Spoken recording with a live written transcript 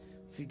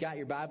you've got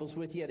your Bibles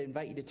with you, I'd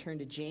invite you to turn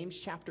to James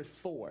chapter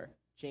 4.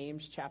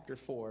 James chapter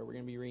 4. We're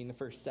going to be reading the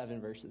first 7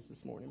 verses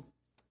this morning.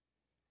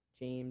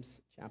 James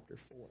chapter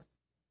 4.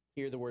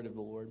 Hear the word of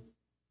the Lord.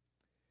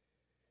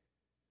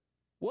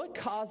 What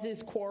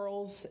causes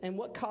quarrels and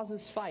what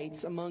causes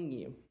fights among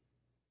you?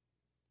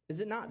 Is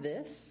it not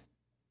this,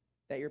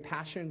 that your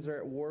passions are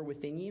at war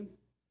within you?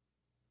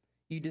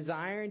 You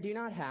desire and do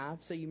not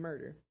have, so you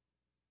murder.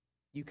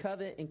 You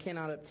covet and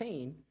cannot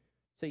obtain,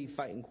 so you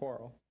fight and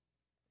quarrel.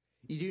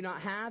 You do not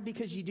have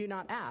because you do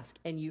not ask,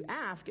 and you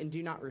ask and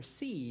do not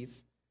receive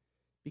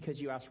because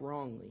you ask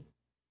wrongly,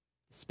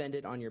 to spend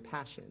it on your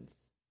passions.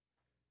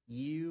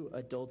 You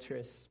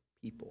adulterous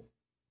people.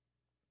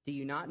 Do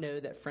you not know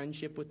that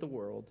friendship with the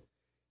world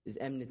is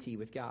enmity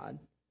with God?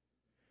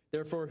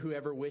 Therefore,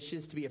 whoever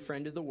wishes to be a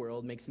friend of the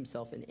world makes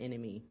himself an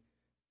enemy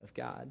of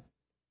God.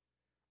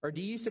 Or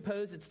do you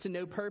suppose it's to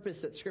no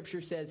purpose that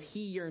Scripture says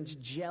he yearns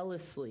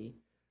jealously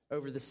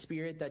over the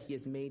Spirit that he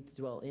has made to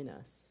dwell in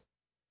us?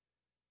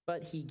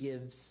 But he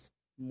gives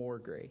more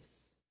grace.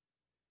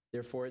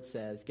 Therefore it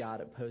says, God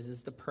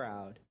opposes the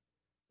proud,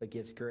 but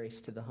gives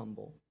grace to the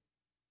humble.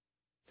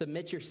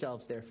 Submit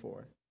yourselves,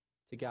 therefore,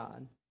 to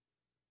God.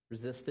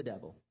 Resist the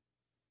devil,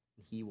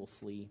 and he will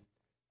flee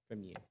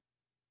from you.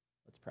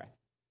 Let's pray.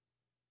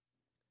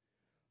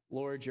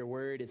 Lord, your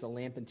word is a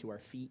lamp unto our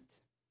feet,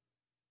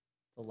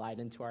 a light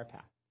unto our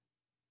path.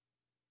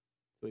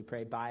 So we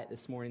pray by it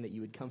this morning that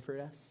you would comfort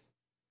us,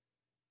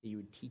 that you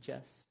would teach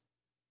us,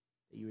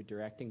 that you would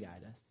direct and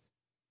guide us.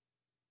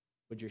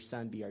 Would your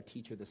Son be our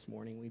teacher this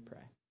morning, we pray.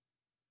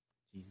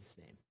 In Jesus'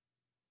 name,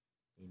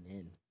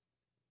 amen.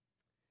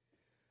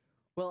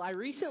 Well, I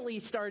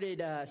recently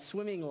started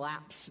swimming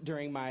laps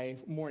during my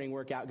morning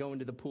workout, going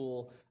to the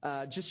pool,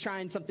 just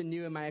trying something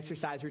new in my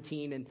exercise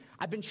routine. And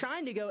I've been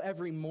trying to go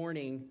every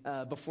morning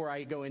before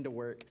I go into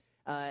work.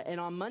 And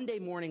on Monday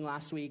morning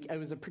last week, it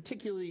was a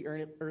particularly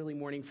early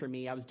morning for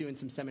me. I was doing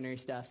some seminary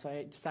stuff, so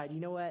I decided, you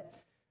know what?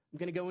 I'm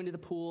going to go into the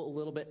pool a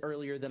little bit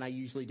earlier than I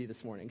usually do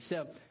this morning.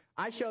 So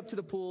I show up to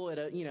the pool at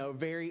a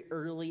very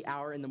early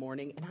hour in the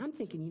morning, and I'm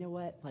thinking, you know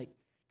what?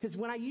 Because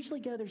when I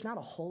usually go, there's not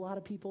a whole lot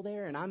of people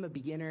there, and I'm a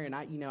beginner, and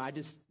I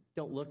just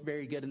don't look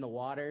very good in the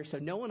water, so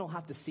no one will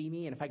have to see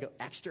me, and if I go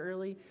extra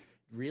early,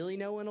 really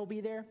no one will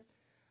be there.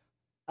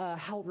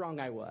 How wrong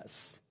I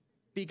was.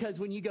 Because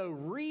when you go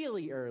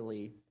really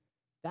early,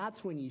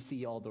 that's when you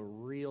see all the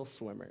real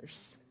swimmers.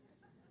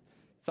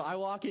 So I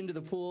walk into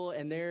the pool,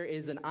 and there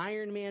is an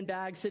Ironman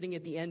bag sitting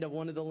at the end of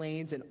one of the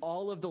lanes, and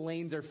all of the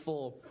lanes are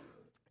full.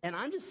 And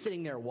I'm just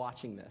sitting there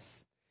watching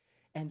this.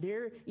 And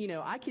there,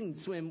 I can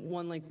swim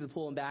one length of the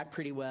pool and back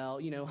pretty well.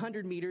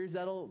 100 meters,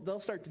 they'll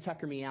start to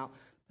tucker me out.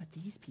 But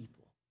these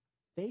people,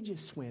 they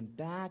just swim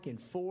back and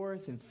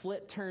forth and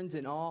flip turns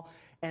and all.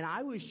 And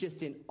I was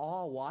just in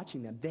awe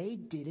watching them. They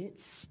didn't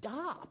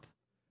stop.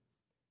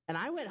 And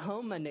I went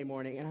home Monday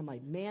morning, and I'm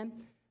like, man,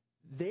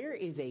 there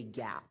is a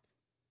gap.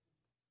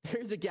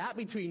 There's a gap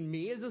between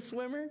me as a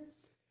swimmer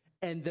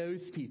and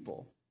those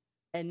people.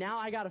 And now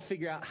I got to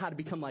figure out how to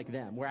become like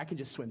them, where I can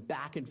just swim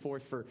back and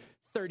forth for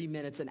 30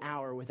 minutes, an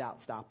hour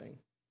without stopping.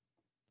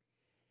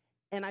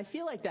 And I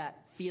feel like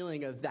that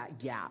feeling of that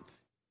gap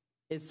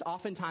is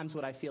oftentimes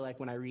what I feel like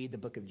when I read the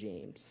book of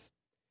James.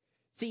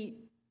 See,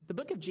 the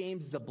book of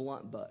James is a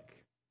blunt book.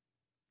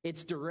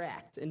 It's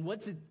direct. And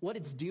what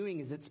it's doing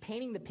is it's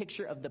painting the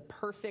picture of the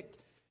perfect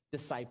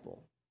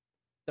disciple,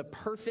 the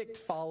perfect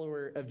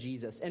follower of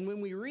Jesus. And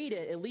when we read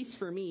it, at least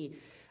for me,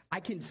 I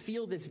can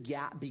feel this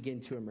gap begin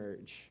to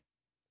emerge.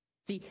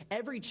 See,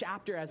 every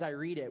chapter as I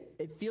read it,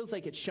 it feels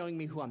like it's showing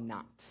me who I'm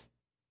not.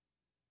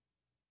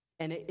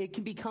 And it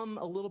can become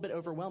a little bit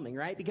overwhelming,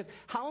 right? Because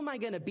how am I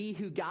going to be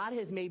who God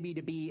has made me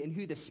to be and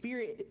who the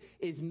Spirit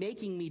is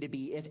making me to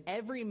be if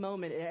every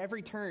moment, at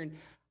every turn,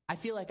 I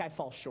feel like I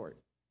fall short,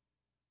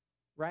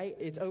 right?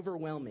 It's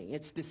overwhelming.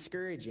 It's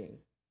discouraging.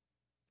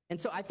 And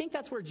so I think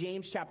that's where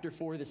James chapter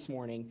 4 this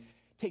morning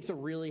takes a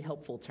really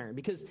helpful turn.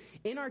 Because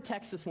in our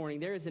text this morning,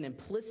 there is an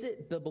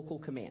implicit biblical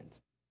command.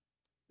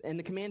 And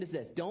the command is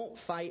this: don't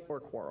fight or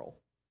quarrel.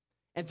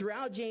 And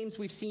throughout James,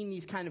 we've seen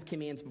these kind of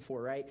commands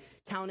before, right?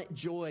 Count it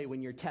joy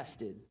when you're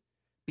tested.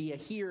 Be a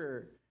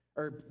hearer,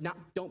 or not.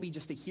 Don't be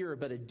just a hearer,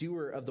 but a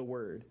doer of the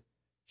word.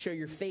 Show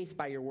your faith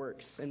by your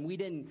works. And we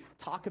didn't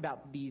talk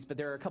about these, but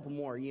there are a couple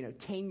more.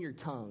 Tame your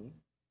tongue.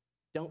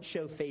 Don't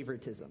show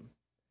favoritism.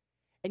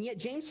 And yet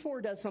James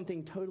 4 does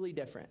something totally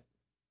different.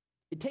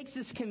 It takes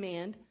this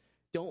command,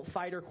 don't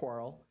fight or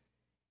quarrel,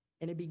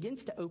 and it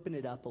begins to open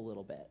it up a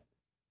little bit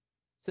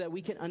so that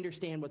we can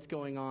understand what's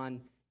going on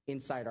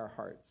inside our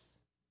hearts.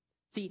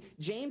 See,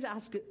 James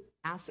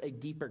asks a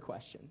deeper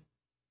question.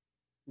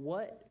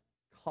 What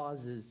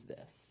causes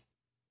this?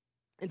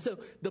 And so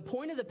the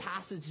point of the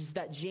passage is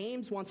that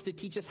James wants to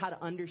teach us how to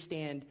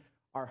understand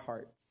our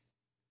hearts.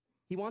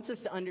 He wants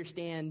us to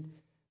understand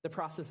the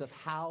process of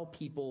how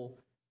people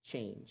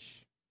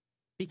change.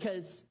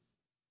 Because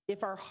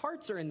if our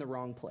hearts are in the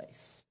wrong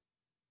place,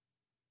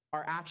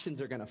 our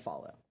actions are going to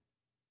follow.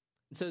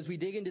 And so as we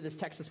dig into this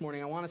text this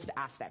morning, I want us to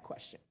ask that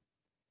question.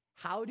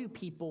 How do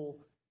people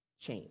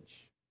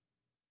change?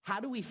 How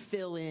do we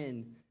fill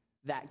in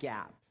that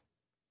gap?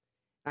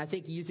 And I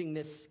think using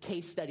this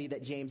case study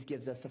that James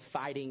gives us of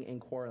fighting and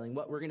quarreling,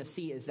 what we're going to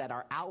see is that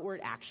our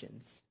outward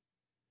actions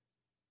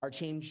are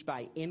changed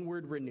by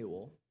inward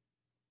renewal,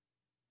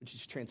 which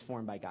is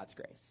transformed by God's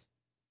grace.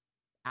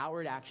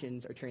 Outward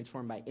actions are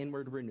transformed by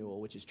inward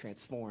renewal, which is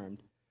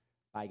transformed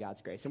by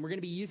God's grace. And we're going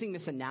to be using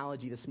this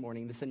analogy this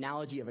morning, this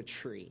analogy of a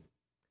tree.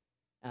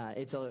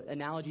 It's an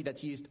analogy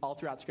that's used all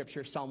throughout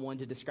Scripture, Psalm 1,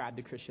 to describe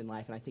the Christian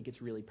life, and I think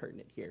it's really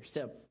pertinent here.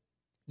 So,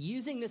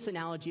 using this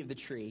analogy of the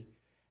tree,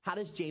 how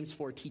does James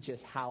 4 teach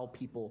us how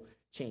people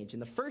change?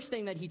 And the first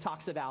thing that he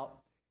talks about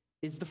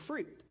is the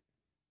fruit.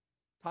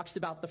 Talks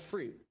about the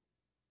fruit,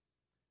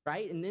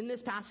 right? And in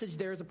this passage,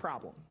 there is a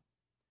problem.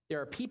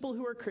 There are people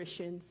who are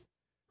Christians,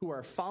 who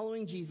are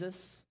following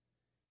Jesus,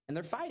 and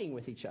they're fighting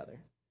with each other.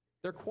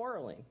 They're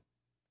quarreling.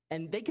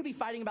 And they could be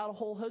fighting about a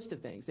whole host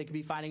of things. They could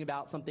be fighting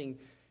about something,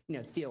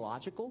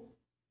 theological,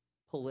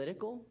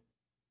 political,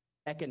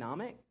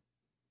 economic.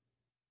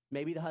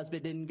 Maybe the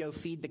husband didn't go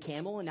feed the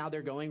camel, and now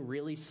they're going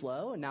really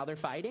slow, and now they're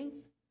fighting.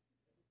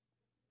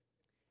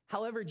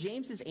 However,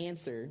 James's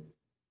answer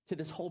to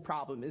this whole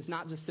problem is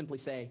not just simply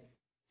say,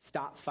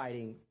 stop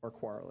fighting or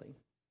quarreling.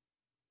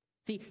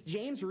 See,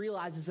 James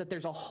realizes that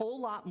there's a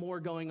whole lot more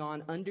going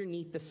on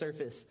underneath the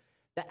surface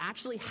that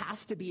actually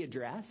has to be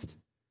addressed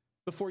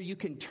before you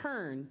can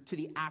turn to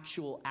the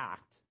actual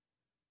act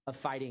of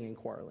fighting and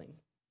quarreling.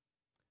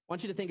 I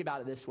want you to think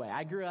about it this way.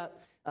 I grew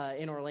up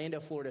in Orlando,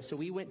 Florida, so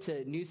we went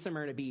to New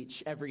Smyrna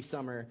Beach every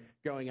summer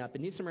growing up.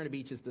 And New Smyrna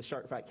Beach is the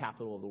shark fight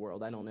capital of the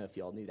world. I don't know if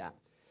you all knew that.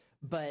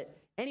 But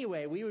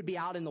anyway, we would be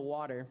out in the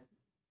water,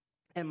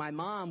 and my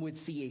mom would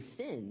see a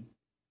fin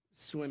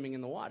swimming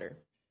in the water.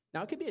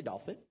 Now, it could be a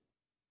dolphin,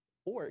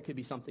 or it could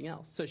be something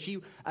else. So she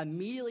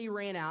immediately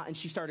ran out, and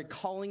she started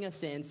calling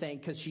us in, saying,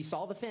 because she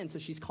saw the fin, so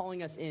she's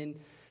calling us in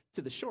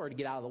to the shore to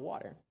get out of the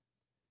water.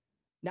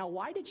 Now,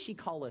 why did she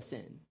call us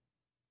in?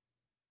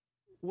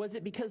 Was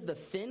it because the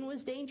fin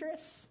was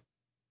dangerous?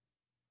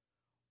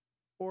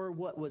 Or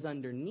what was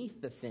underneath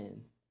the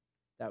fin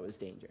that was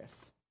dangerous?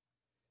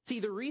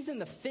 See, the reason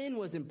the fin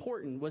was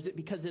important was it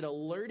because it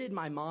alerted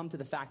my mom to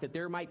the fact that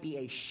there might be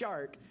a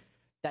shark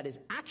that is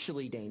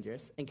actually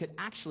dangerous and could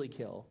actually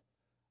kill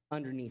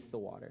underneath the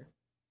water.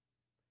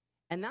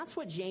 And that's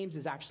what James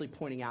is actually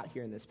pointing out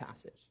here in this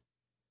passage.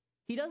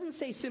 He doesn't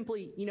say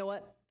simply, you know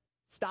what,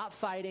 stop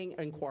fighting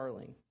and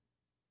quarreling.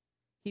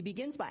 He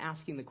begins by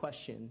asking the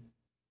question,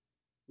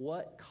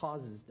 what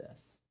causes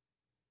this?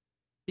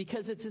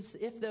 Because it's as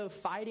if though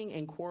fighting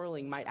and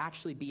quarreling might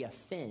actually be a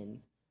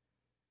fin,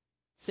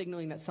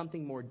 signaling that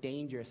something more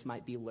dangerous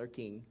might be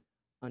lurking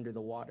under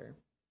the water.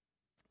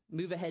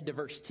 Move ahead to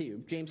verse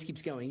 2. James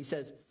keeps going. He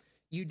says,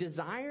 you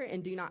desire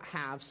and do not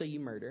have, so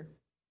you murder.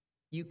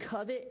 You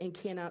covet and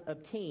cannot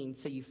obtain,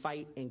 so you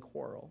fight and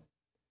quarrel.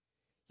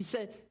 He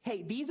said,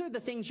 hey, these are the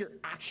things you're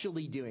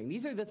actually doing.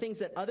 These are the things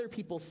that other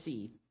people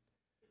see,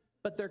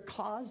 but they're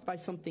caused by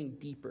something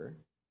deeper.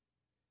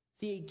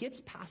 See, it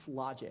gets past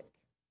logic,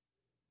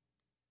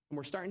 and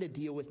we're starting to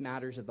deal with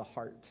matters of the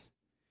heart.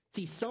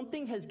 See,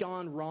 something has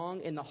gone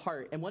wrong in the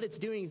heart, and what it's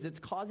doing is it's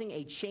causing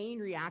a chain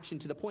reaction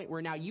to the point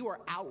where now you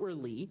are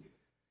outwardly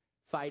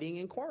fighting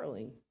and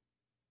quarreling.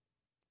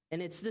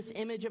 And it's this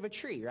image of a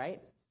tree,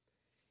 right?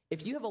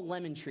 If you have a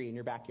lemon tree in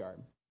your backyard,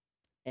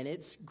 and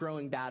it's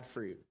growing bad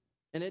fruit,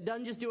 and it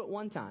doesn't just do it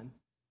one time,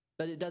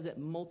 but it does it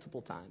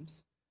multiple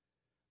times,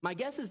 my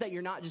guess is that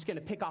you're not just going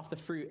to pick off the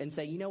fruit and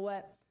say, you know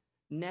what?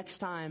 Next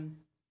time,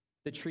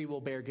 the tree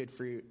will bear good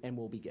fruit and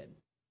will be good.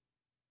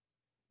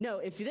 No,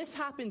 if this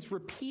happens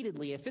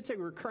repeatedly, if it's a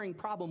recurring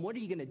problem, what are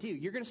you going to do?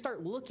 You're going to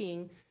start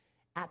looking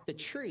at the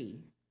tree.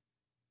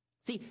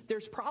 See,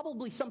 there's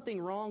probably something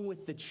wrong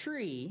with the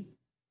tree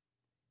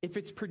if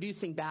it's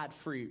producing bad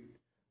fruit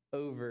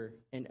over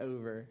and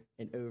over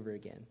and over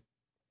again.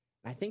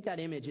 And I think that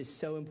image is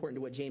so important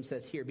to what James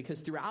says here,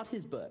 because throughout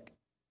his book,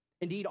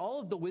 indeed, all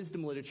of the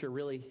wisdom literature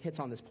really hits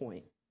on this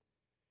point.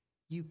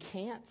 You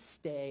can't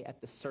stay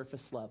at the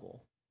surface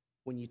level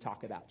when you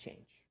talk about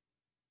change.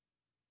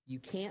 You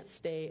can't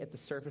stay at the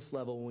surface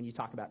level when you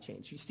talk about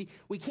change. You see,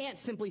 we can't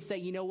simply say,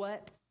 you know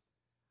what?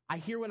 I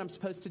hear what I'm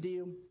supposed to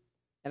do,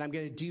 and I'm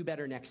going to do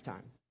better next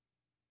time.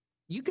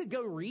 You could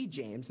go read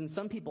James, and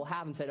some people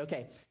have, and said,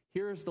 okay,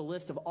 here's the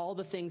list of all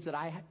the things that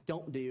I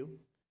don't do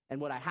and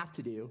what I have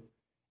to do,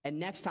 and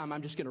next time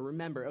I'm just going to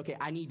remember, okay,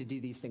 I need to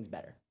do these things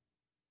better.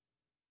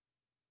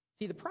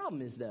 See, the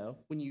problem is, though,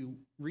 when you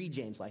read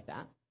James like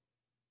that,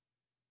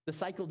 the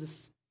cycle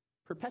just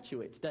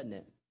perpetuates, doesn't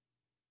it?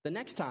 The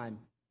next time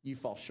you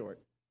fall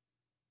short,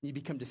 you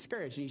become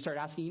discouraged, and you start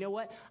asking, you know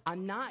what?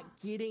 I'm not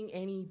getting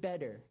any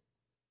better.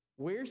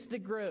 Where's the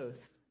growth?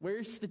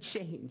 Where's the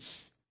change?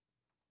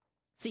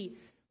 See,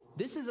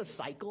 this is a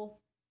cycle,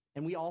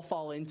 and we all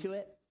fall into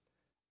it,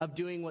 of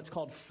doing what's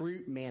called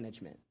fruit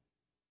management.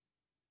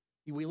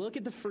 We look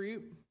at the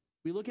fruit,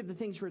 we look at the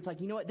things where it's like,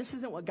 you know what, this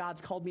isn't what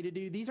God's called me to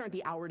do. These aren't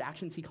the outward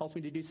actions he calls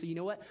me to do. So you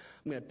know what?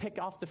 I'm going to pick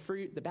off the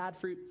fruit, the bad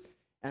fruit,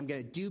 and I'm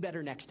going to do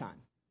better next time.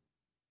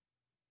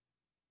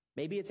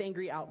 Maybe it's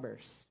angry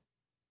outbursts.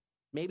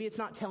 Maybe it's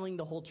not telling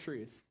the whole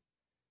truth.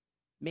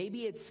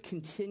 Maybe it's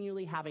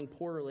continually having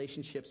poor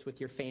relationships with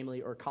your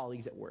family or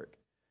colleagues at work.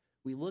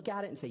 We look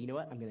at it and say, you know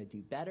what, I'm going to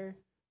do better.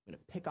 I'm going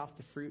to pick off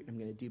the fruit. I'm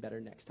going to do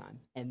better next time.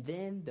 And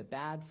then the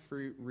bad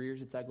fruit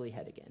rears its ugly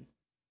head again.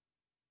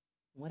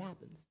 What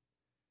happens?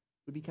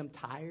 We become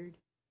tired,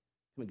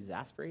 become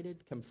exasperated,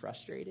 become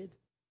frustrated.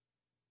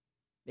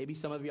 Maybe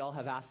some of y'all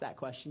have asked that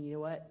question, you know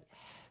what?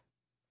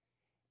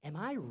 Am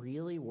I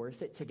really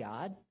worth it to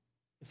God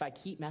if I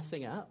keep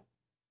messing up?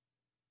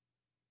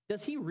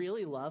 Does he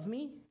really love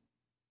me?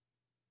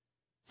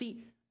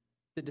 See,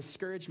 the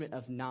discouragement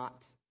of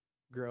not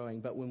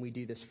growing, but when we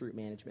do this fruit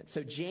management.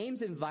 So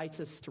James invites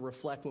us to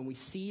reflect when we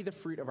see the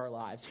fruit of our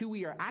lives, who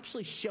we are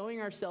actually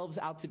showing ourselves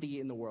out to be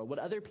in the world, what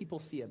other people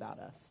see about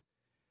us.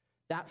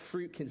 That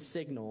fruit can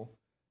signal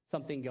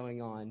something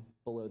going on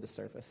below the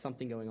surface,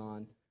 something going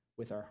on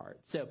with our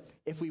heart. So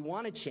if we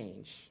want to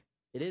change,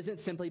 it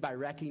isn't simply by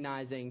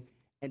recognizing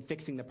and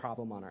fixing the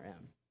problem on our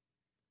own.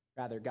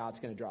 Rather, God's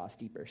going to draw us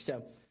deeper.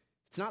 So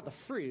it's not the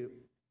fruit.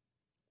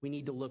 We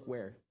need to look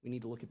where? We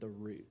need to look at the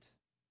root.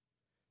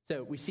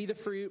 So we see the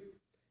fruit,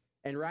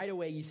 and right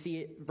away you see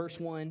it, verse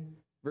 1,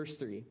 verse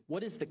 3.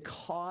 What is the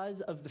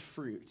cause of the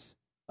fruit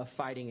of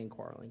fighting and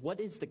quarreling? What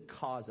is the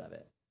cause of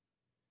it?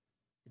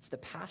 It's the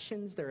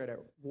passions that are at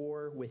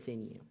war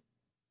within you.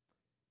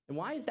 And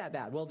why is that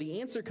bad? Well,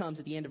 the answer comes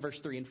at the end of verse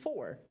 3 and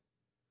 4.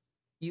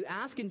 You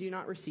ask and do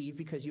not receive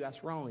because you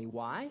ask wrongly.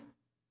 Why?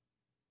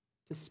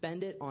 To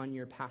spend it on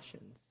your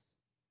passions.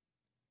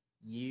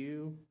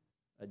 You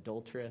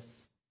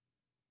adulterous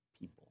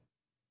people.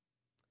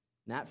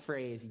 And that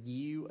phrase,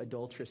 you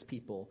adulterous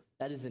people,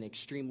 that is an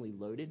extremely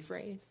loaded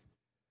phrase,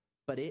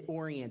 but it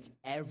orients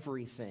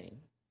everything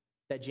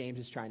that James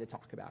is trying to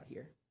talk about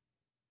here.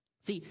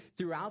 See,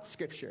 throughout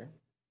Scripture,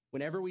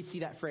 whenever we see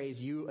that phrase,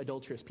 you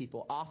adulterous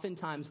people,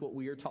 oftentimes what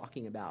we are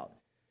talking about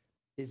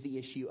is the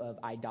issue of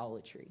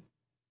idolatry.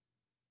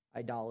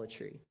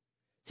 Idolatry.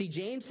 See,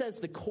 James says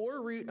the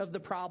core root of the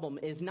problem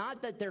is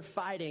not that they're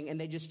fighting and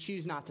they just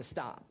choose not to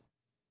stop.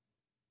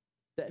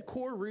 The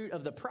core root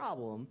of the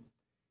problem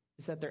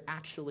is that they're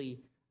actually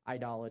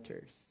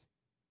idolaters.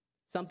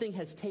 Something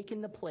has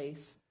taken the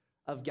place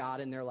of God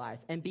in their life.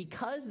 And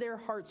because their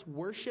hearts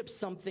worship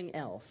something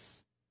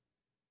else,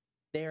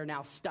 they are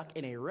now stuck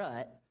in a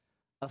rut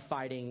of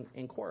fighting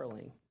and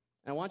quarreling.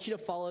 And I want you to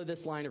follow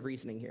this line of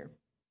reasoning here.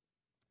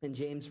 And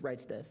James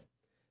writes this.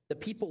 The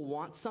people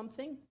want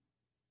something,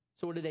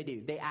 so what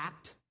do? They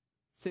act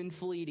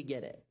sinfully to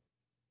get it.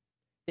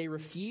 They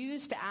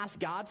refuse to ask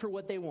God for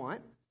what they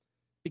want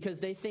because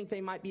they think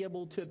they might be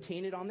able to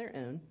obtain it on their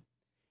own.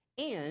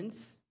 And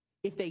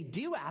if they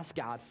do ask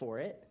God for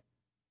it,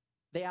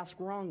 they ask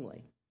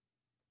wrongly.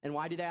 And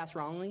why do they ask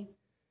wrongly?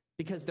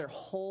 Because their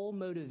whole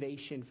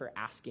motivation for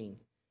asking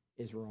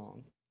is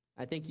wrong.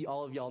 I think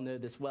all of y'all know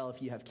this well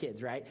if you have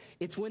kids, right?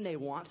 It's when they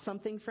want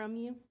something from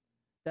you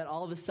that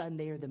all of a sudden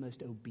they are the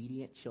most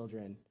obedient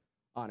children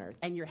on earth.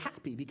 And you're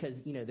happy because,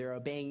 they're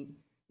obeying,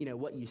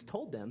 what you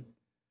told them.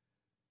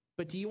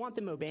 But do you want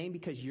them obeying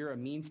because you're a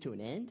means to an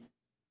end?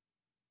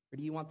 Or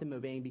do you want them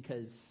obeying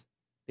because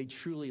they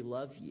truly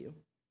love you?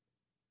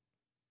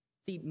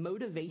 See,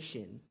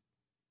 motivation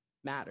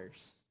matters.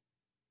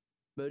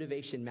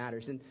 Motivation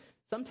matters. And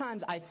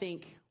sometimes I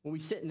think when we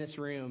sit in this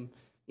room,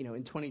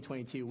 in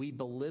 2022, we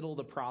belittle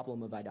the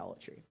problem of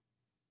idolatry.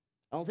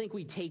 I don't think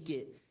we take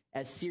it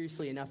as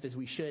seriously enough as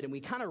we should. And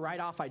we kind of write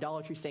off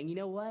idolatry saying, you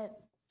know what?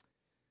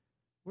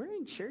 We're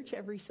in church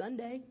every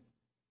Sunday.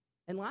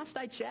 And last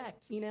I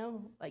checked,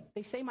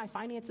 they say my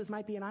finances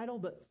might be an idol,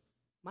 but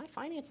my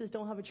finances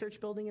don't have a church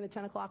building and a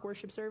 10 o'clock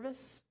worship service.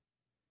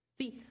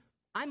 See,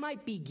 I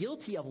might be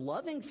guilty of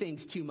loving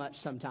things too much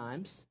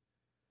sometimes,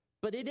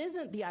 but it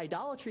isn't the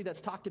idolatry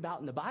that's talked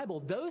about in the Bible.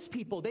 Those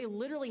people, they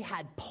literally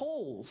had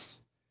poles,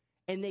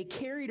 and they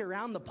carried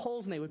around the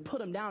poles, and they would put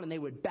them down, and they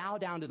would bow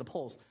down to the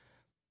poles.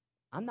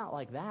 I'm not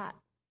like that.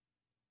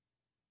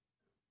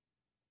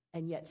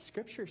 And yet,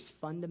 Scripture's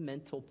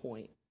fundamental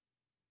point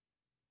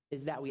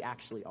is that we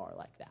actually are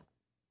like that.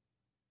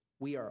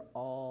 We are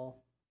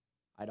all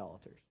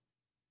idolaters.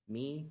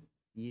 Me,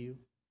 you,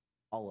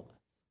 all of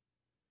us.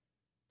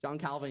 John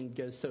Calvin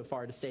goes so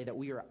far to say that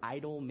we are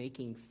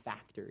idol-making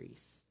factories.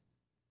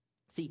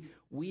 See,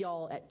 we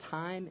all, at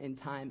time and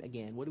time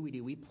again, what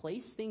do? We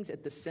place things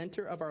at the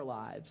center of our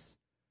lives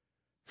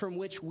from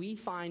which we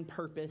find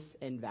purpose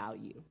and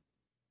value.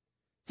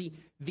 See,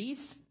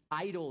 these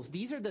idols,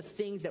 these are the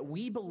things that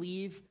we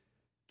believe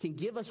can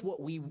give us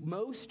what we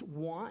most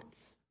want,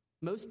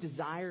 most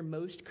desire,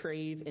 most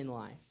crave in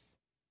life.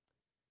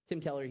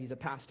 Tim Keller, he's a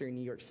pastor in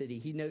New York City.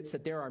 He notes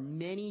that there are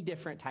many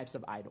different types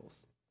of idols,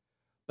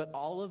 but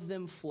all of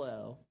them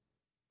flow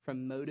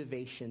from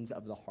motivations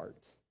of the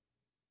heart.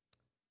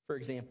 For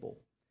example,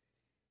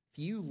 if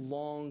you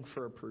long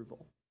for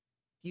approval,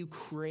 if you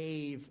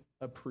crave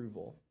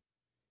approval,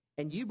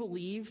 and you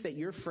believe that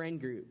your friend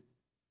group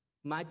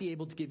might be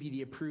able to give you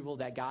the approval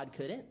that God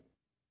couldn't,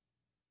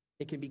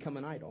 it can become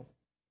an idol.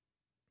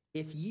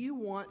 If you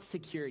want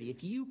security,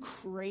 if you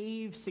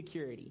crave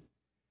security,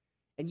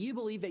 and you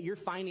believe that your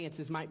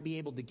finances might be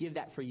able to give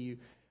that for you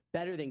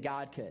better than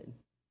God could,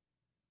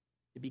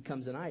 it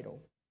becomes an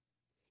idol.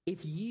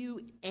 If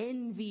you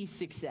envy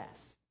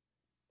success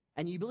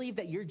and you believe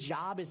that your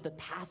job is the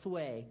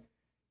pathway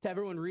to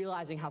everyone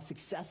realizing how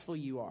successful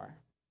you are,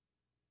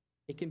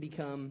 it can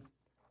become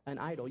an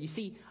idol. You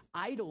see,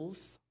 idols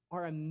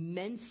are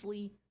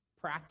immensely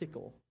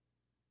practical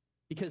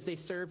because they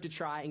serve to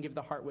try and give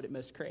the heart what it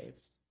most craves.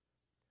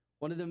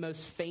 One of the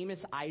most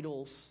famous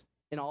idols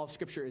in all of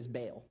Scripture is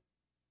Baal.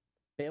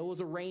 Baal was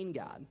a rain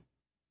god.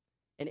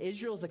 And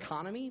Israel's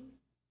economy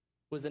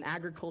was an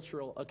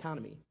agricultural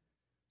economy.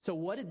 So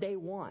what did they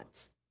want?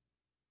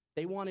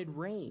 They wanted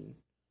rain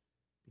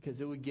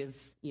because it would give,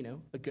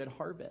 a good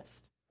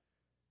harvest.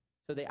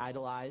 So they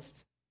idolized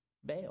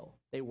Baal.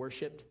 They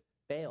worshiped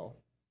Baal.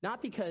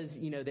 Not because,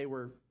 they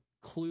were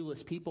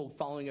clueless people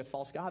following a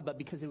false god, but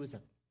because it was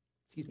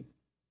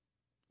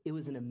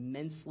an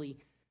immensely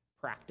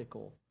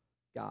practical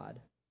God.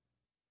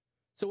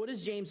 So what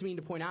does James mean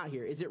to point out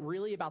here? Is it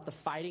really about the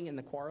fighting and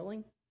the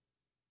quarreling?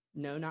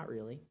 No, not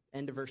really.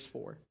 End of verse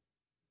 4.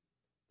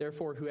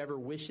 Therefore, whoever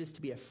wishes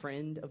to be a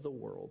friend of the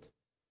world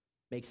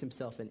makes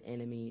himself an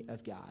enemy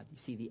of God. You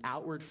see, the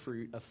outward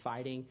fruit of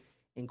fighting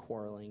and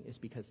quarreling is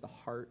because the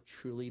heart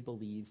truly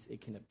believes it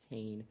can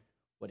obtain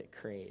what it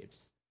craves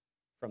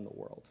from the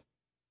world.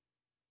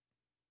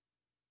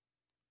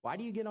 Why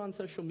do you get on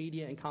social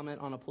media and comment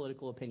on a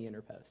political opinion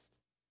or post?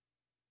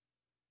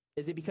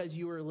 Is it because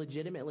you are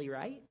legitimately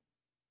right?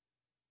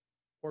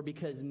 Or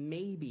because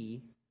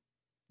maybe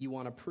you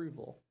want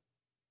approval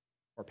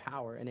or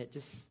power, and it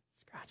just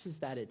scratches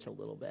that itch a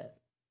little bit?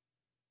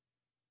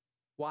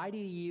 Why do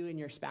you and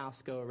your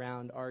spouse go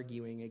around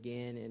arguing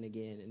again and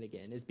again and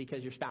again? Is it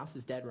because your spouse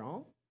is dead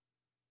wrong?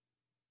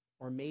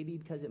 Or maybe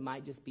because it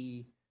might just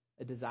be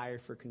a desire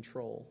for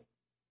control?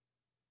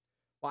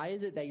 Why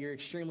is it that you're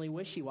extremely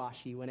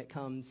wishy-washy when it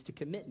comes to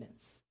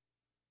commitments?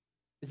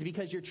 Is it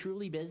because you're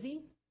truly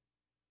busy?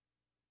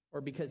 Or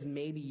because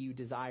maybe you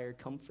desire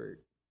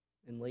comfort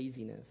and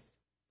laziness?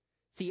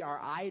 See, our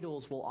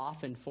idols will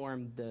often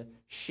form the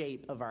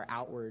shape of our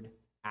outward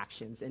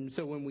actions. And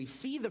so when we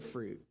see the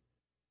fruit,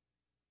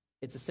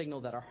 it's a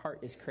signal that our heart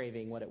is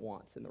craving what it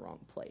wants in the wrong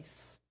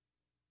place.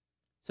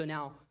 So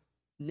now,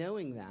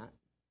 knowing that,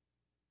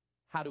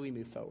 how do we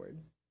move forward?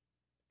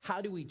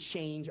 How do we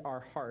change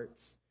our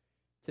hearts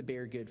to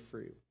bear good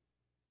fruit?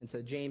 And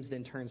so James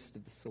then turns to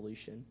the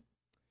solution.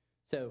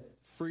 So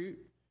fruit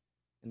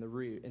and the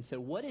root. And so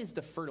what is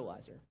the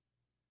fertilizer?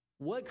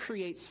 What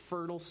creates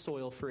fertile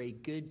soil for a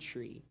good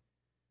tree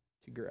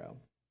to grow?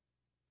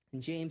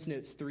 And James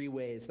notes 3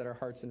 ways that our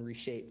hearts are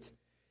reshaped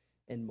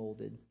and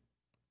molded.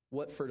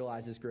 What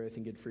fertilizes growth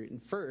and good fruit?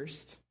 And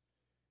first,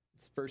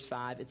 it's verse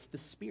 5, it's the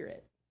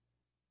Spirit.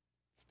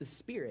 It's the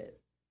Spirit.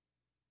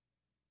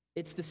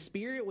 It's the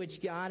Spirit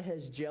which God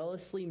has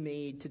jealously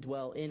made to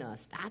dwell in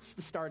us. That's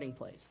the starting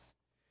place.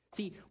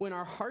 See, when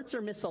our hearts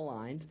are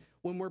misaligned,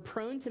 when we're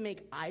prone to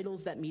make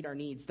idols that meet our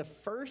needs, the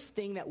first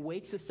thing that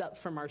wakes us up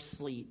from our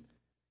sleep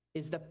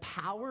is the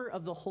power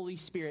of the Holy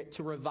Spirit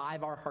to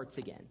revive our hearts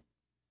again.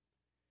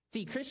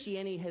 See,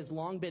 Christianity has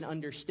long been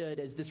understood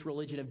as this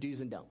religion of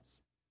do's and don'ts.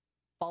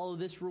 Follow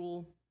this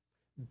rule,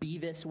 be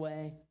this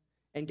way,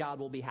 and God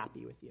will be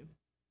happy with you.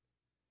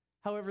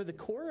 However, the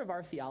core of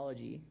our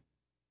theology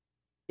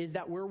is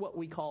that we're what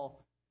we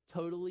call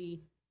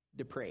totally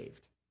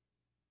depraved.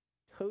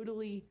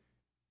 Totally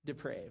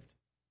depraved.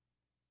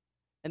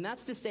 And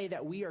that's to say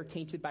that we are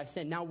tainted by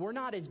sin. Now, we're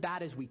not as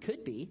bad as we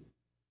could be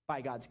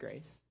by God's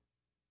grace.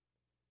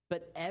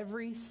 But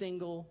every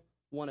single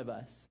one of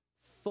us,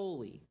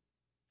 fully,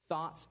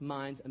 thoughts,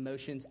 minds,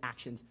 emotions,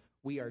 actions,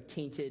 we are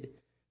tainted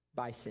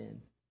by sin.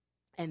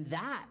 And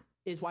that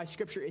is why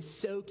Scripture is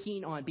so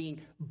keen on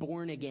being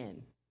born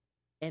again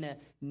and a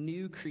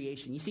new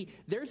creation. You see,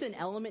 there's an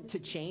element to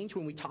change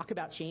when we talk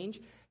about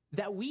change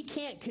that we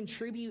can't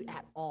contribute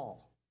at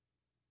all.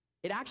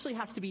 It actually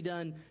has to be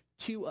done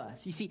to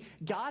us. You see,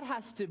 God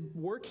has to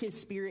work his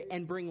Spirit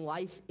and bring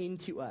life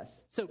into us.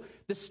 So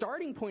the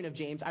starting point of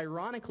James,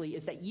 ironically,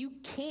 is that you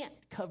can't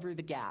cover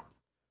the gap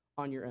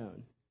on your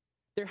own.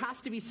 There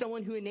has to be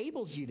someone who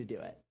enables you to do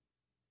it.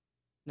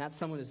 And that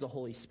someone is the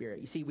Holy Spirit.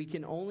 You see, we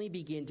can only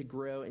begin to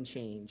grow and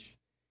change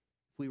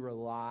if we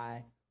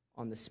rely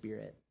on the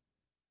Spirit.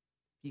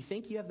 If you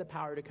think you have the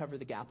power to cover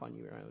the gap on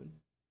your own,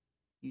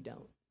 you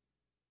don't.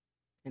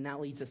 And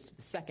that leads us to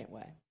the second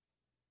way.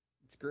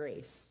 It's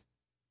grace.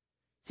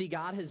 See,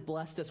 God has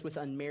blessed us with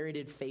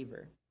unmerited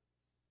favor,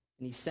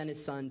 and he sent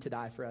his Son to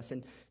die for us.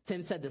 And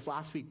Tim said this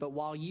last week, but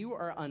while you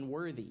are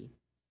unworthy,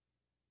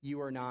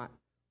 you are not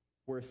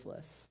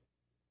worthless.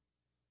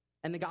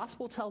 And the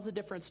gospel tells a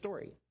different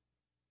story.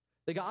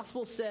 The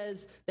gospel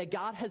says that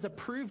God has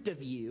approved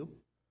of you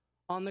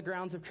on the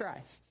grounds of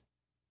Christ.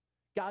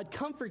 God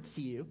comforts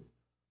you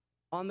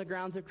on the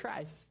grounds of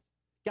Christ.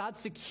 God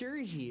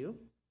secures you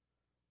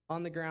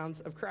on the grounds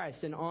of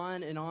Christ, and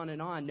on and on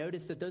and on.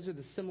 Notice that those are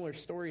the similar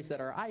stories that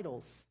our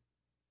idols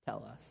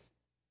tell us.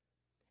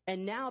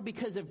 And now,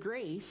 because of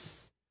grace,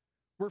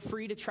 we're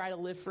free to try to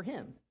live for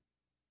him.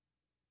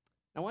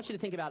 I want you to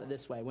think about it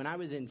this way. When I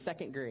was in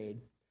second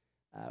grade,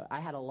 I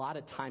had a lot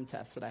of time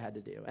tests that I had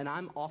to do. And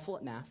I'm awful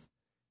at math.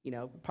 You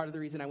know, part of the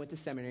reason I went to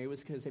seminary was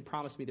because they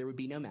promised me there would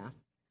be no math.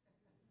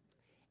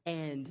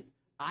 And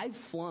I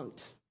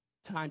flunked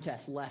time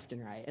tests left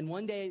and right. And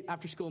one day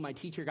after school, my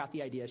teacher got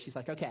the idea. She's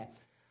like, okay,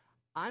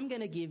 I'm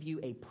going to give you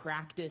a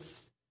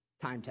practice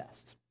time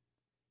test.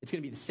 It's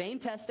going to be the same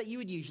test that you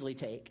would usually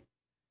take,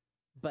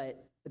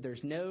 but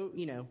there's no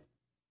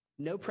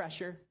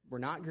pressure. We're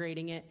not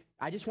grading it.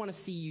 I just want to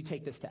see you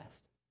take this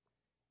test.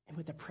 And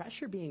with the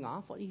pressure being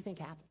off, what do you think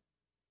happened?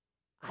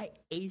 I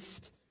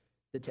aced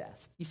the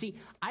test. You see,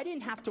 I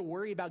didn't have to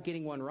worry about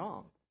getting one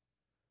wrong.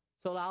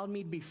 So it allowed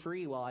me to be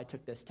free while I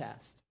took this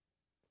test.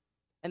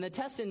 And the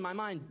test in my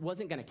mind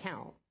wasn't going to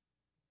count,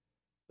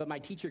 but my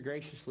teacher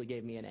graciously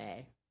gave me an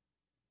A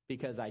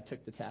because I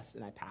took the test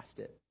and I passed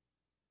it.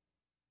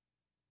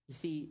 You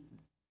see,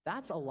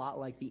 that's a lot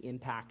like the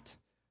impact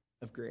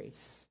of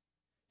grace.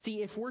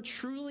 See, if we're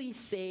truly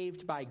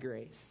saved by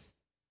grace,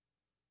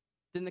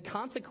 then the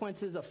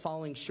consequences of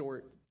falling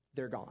short,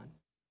 they're gone.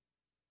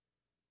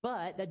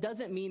 But that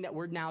doesn't mean that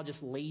we're now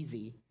just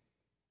lazy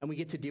and we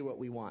get to do what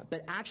we want.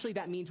 But actually,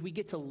 that means we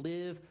get to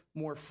live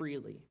more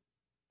freely.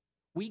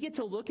 We get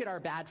to look at our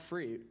bad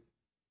fruit.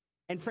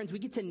 And friends, we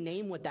get to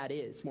name what that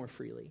is more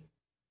freely.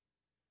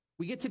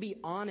 We get to be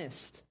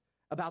honest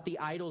about the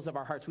idols of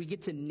our hearts. We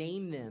get to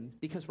name them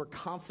because we're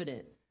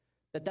confident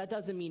that that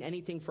doesn't mean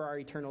anything for our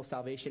eternal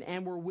salvation.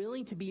 And we're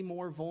willing to be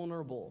more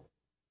vulnerable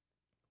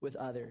with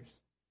others.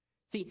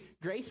 See,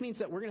 grace means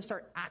that we're going to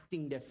start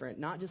acting different,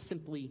 not just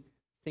simply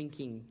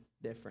thinking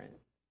different.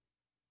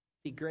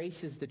 See,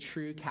 grace is the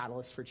true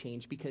catalyst for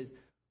change because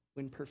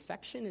when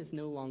perfection is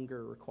no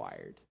longer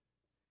required,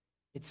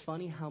 it's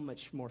funny how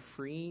much more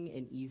freeing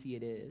and easy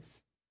it is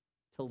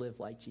to live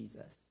like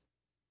Jesus.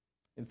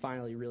 And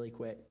finally, really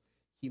quick,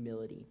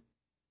 humility.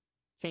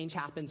 Change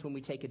happens when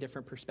we take a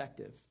different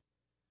perspective.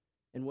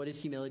 And what is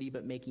humility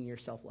but making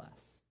yourself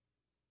less?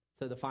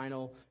 So the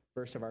final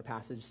verse of our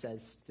passage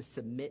says to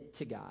submit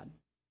to God.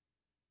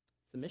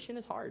 Submission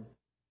is hard.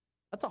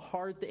 That's a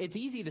hard thing. It's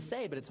easy to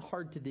say, but it's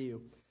hard to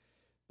do.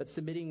 But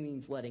submitting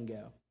means letting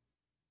go,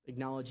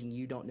 acknowledging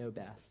you don't know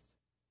best,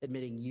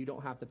 admitting you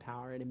don't have the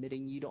power, and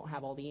admitting you don't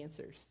have all the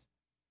answers.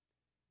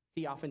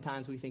 See,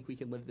 oftentimes we think we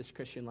can live this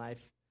Christian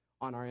life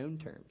on our own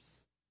terms,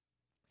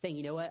 saying,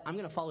 you know what, I'm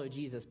going to follow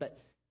Jesus, but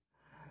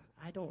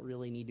I don't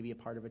really need to be a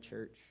part of a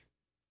church.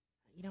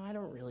 I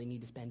don't really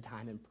need to spend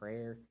time in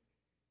prayer.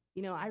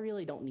 I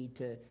really don't need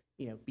to,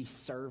 be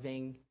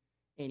serving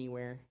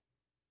anywhere.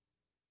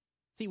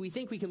 See, we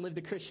think we can live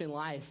the Christian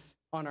life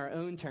on our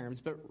own terms,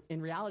 but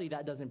in reality,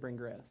 that doesn't bring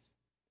growth.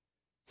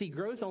 See,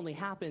 growth only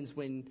happens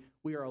when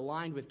we are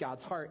aligned with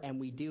God's heart and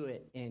we do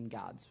it in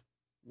God's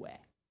way.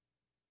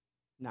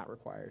 And that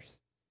requires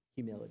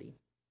humility.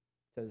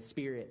 So the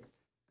Spirit,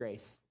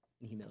 grace,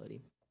 and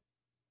humility.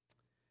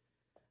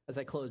 As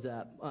I close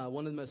up,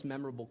 one of the most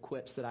memorable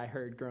quips that I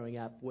heard growing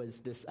up was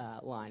this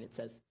line. It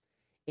says,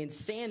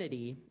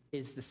 insanity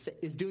is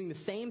doing the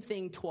same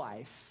thing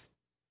twice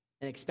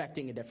and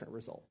expecting a different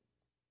result.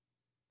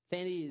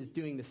 Insanity is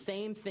doing the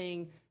same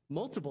thing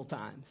multiple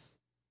times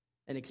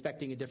and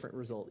expecting a different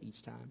result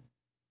each time.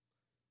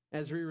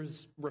 As we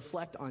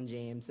reflect on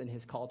James and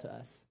his call to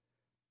us,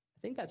 I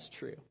think that's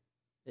true,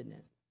 isn't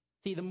it?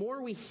 See, the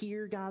more we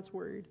hear God's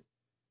word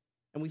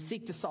and we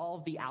seek to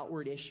solve the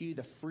outward issue,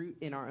 the fruit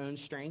in our own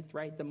strength,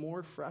 right, the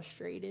more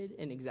frustrated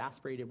and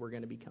exasperated we're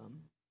going to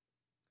become.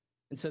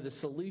 And so the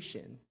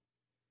solution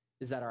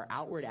is that our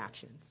outward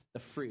actions, the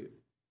fruit,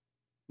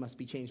 must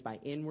be changed by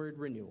inward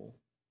renewal,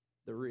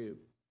 the root,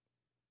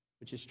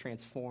 which is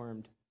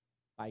transformed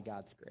by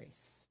God's grace.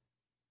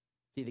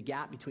 See, the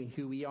gap between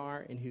who we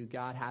are and who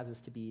God has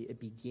us to be, it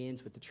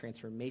begins with the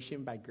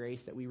transformation by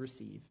grace that we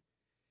receive,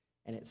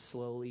 and it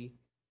slowly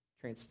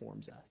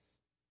transforms us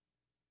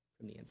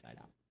from the inside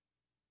out.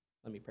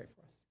 Let me pray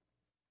for us.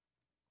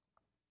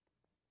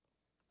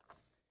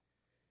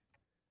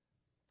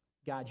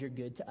 God, you're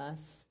good to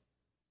us.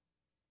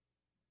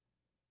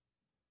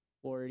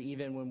 Lord,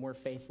 even when we're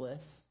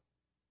faithless,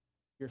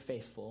 you're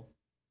faithful.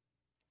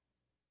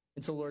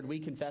 And so, Lord, we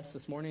confess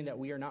this morning that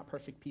we are not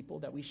perfect people,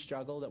 that we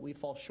struggle, that we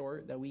fall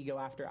short, that we go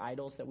after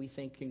idols that we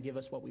think can give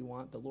us what we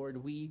want. But,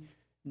 Lord, we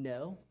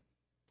know,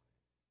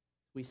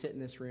 we sit in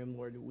this room,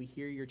 Lord, we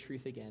hear your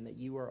truth again, that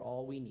you are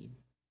all we need,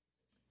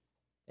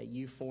 that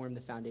you form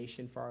the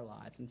foundation for our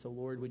lives. And so,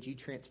 Lord, would you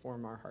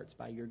transform our hearts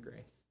by your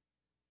grace?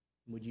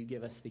 Would you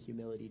give us the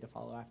humility to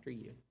follow after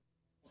you?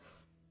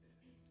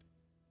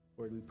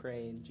 Lord, we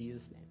pray in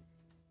Jesus' name.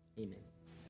 Amen.